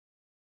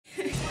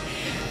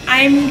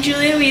I'm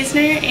Julia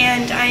Wiesner,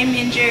 and I'm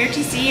in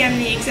JROTC. I'm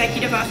the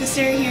executive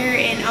officer here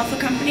in Alpha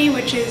Company,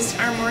 which is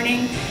our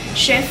morning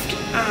shift.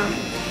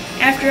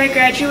 After I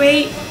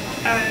graduate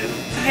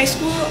high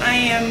school, I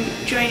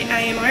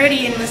am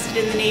already enlisted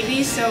in the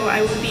Navy, so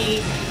I will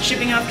be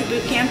shipping off to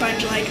boot camp on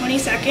July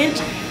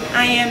 22nd.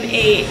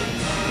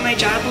 My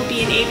job will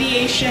be an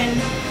aviation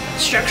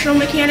structural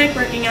mechanic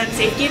working on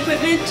safety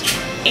equipment,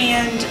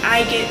 and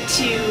I get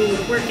to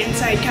work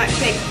inside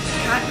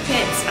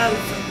cockpits of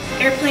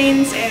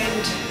airplanes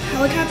and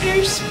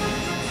helicopters.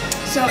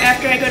 So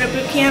after I go to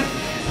boot camp,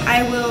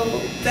 I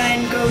will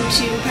then go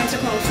to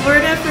Pensacola,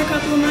 Florida for a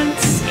couple of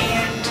months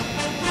and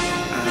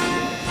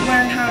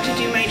learn how to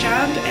do my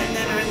job, and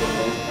then I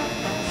will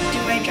do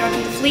my job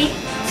in the fleet.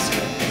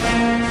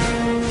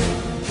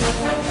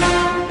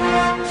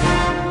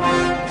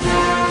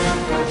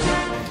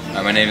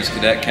 My name is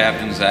Cadet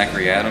Captain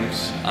Zachary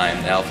Adams.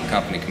 I'm the Alpha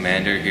Company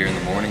Commander here in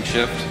the morning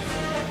shift.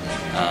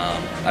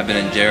 I've been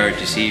in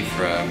JROTC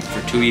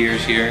for 2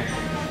 years here.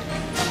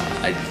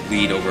 I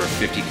lead over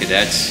 50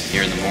 cadets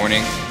here in the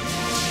morning.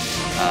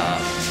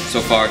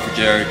 So far for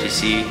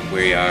JROTC,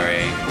 we are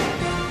a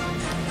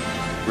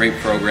great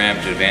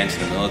program to advance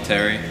in the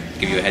military,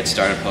 give you a head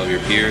start above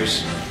your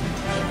peers.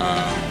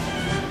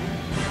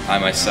 I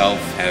myself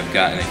have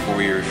gotten a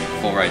 4-year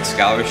full-ride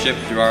scholarship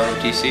through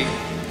ROTC.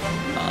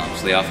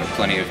 So they offer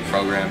plenty of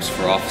programs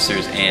for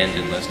officers and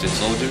enlisted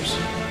soldiers.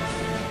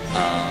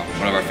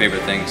 One of our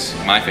favorite things,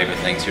 my favorite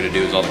things here to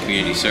do is all the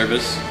community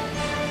service.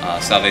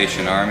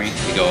 Salvation Army,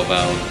 we go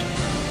about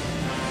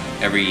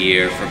every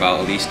year for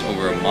about at least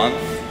over a month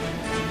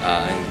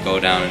and go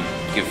down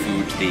and give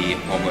food to the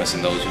homeless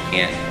and those who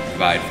can't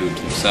provide food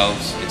to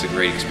themselves. It's a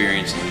great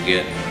experience and you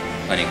get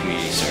plenty of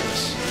community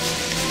service.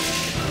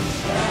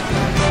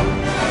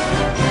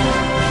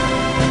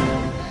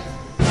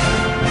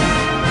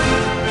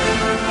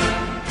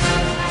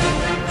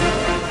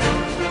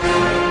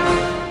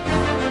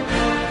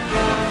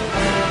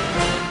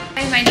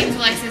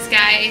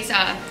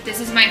 This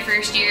is my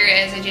first year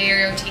as a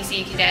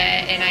JROTC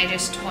cadet, and I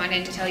just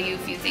wanted to tell you a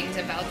few things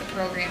about the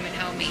program and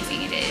how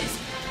amazing it is.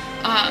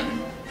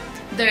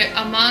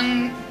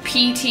 Among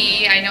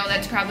PT, I know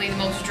that's probably the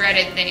most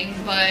dreaded thing,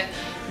 but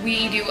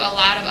we do a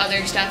lot of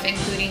other stuff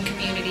including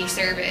community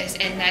service,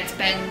 and that's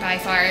been by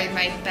far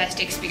my best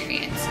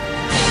experience.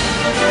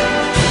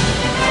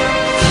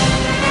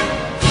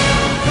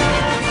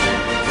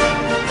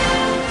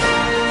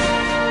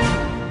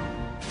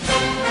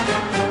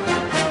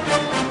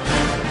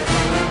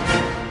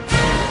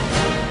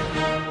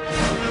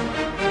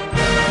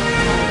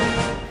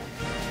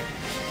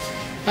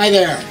 Hi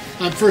there,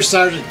 I'm First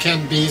Sergeant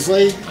Ken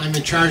Beasley. I'm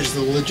in charge of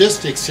the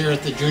logistics here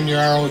at the Junior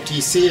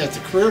ROTC at the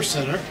Career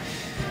Center.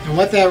 And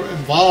what that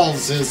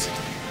involves is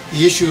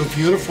the issue of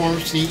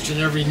uniforms to each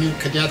and every new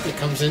cadet that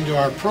comes into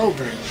our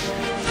program.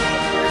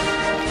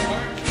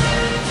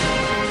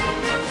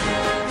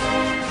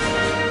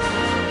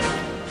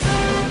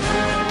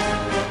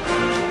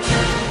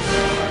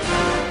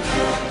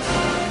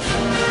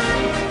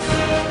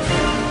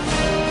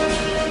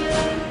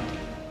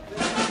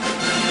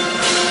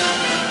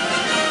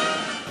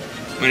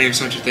 My name is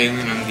Hunter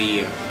Thalen. I'm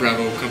the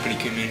Bravo Company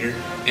Commander,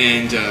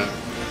 and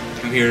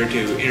I'm here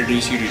to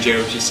introduce you to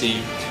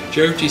JROTC.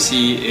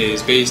 JROTC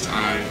is based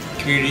on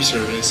community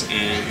service,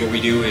 and what we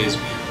do is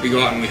we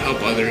go out and we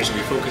help others,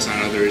 we focus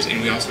on others,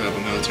 and we also have a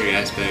military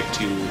aspect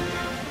to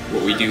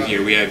what we do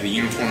here. We have the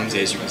uniforms,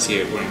 as you can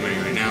see what I'm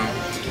wearing right now,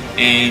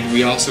 and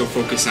we also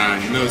focus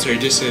on military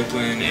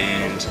discipline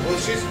and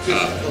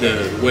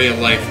the way of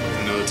life of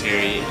the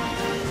military,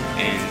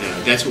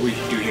 and that's what we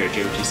do here at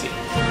JROTC.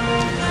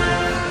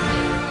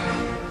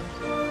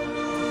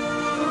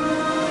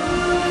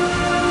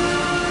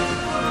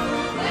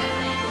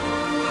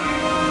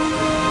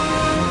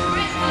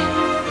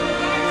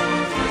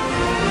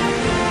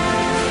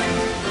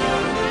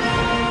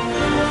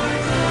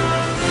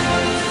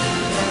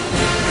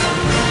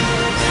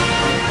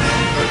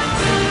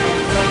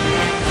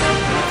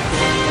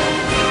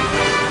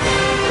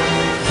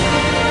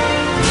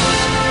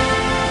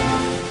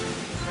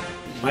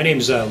 My name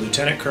is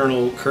Lieutenant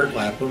Colonel Kurt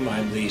Lapham.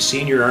 I'm the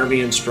Senior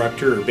Army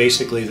Instructor, or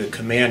basically the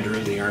Commander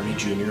of the Army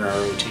Junior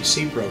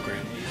ROTC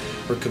program.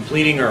 We're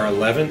completing our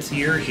 11th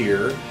year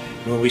here.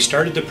 When we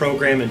started the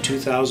program in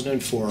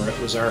 2004, it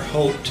was our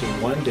hope to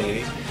one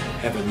day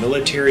have a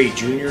military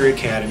junior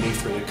academy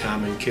for the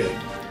common kid.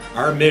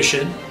 Our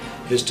mission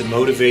is to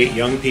motivate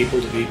young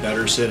people to be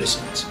better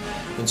citizens.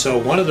 And so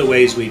one of the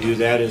ways we do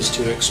that is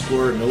to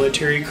explore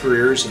military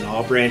careers in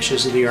all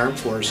branches of the armed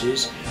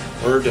forces,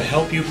 or to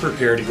help you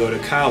prepare to go to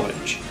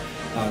college.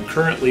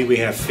 Currently we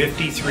have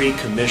 53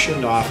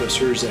 commissioned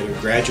officers that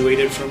have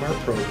graduated from our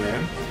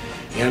program.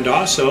 And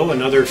also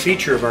another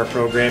feature of our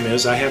program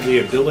is I have the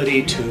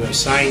ability to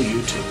assign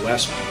you to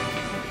West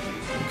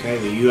Point, okay,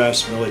 the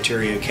U.S.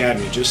 Military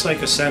Academy, just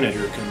like a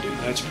senator can do.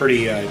 That's a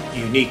pretty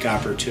unique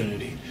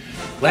opportunity.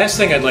 Last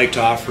thing I'd like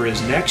to offer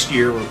is next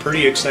year we're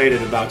pretty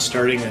excited about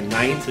starting a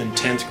 9th and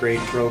 10th grade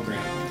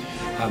program.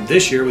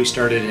 This year we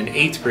started an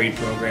 8th grade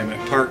program at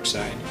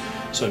Parkside.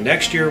 So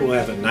next year we'll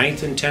have a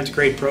 9th and 10th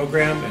grade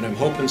program, and I'm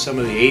hoping some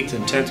of the 8th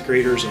and 10th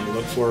graders will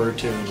look forward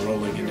to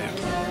enrolling in that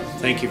program.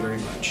 Thank you very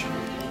much.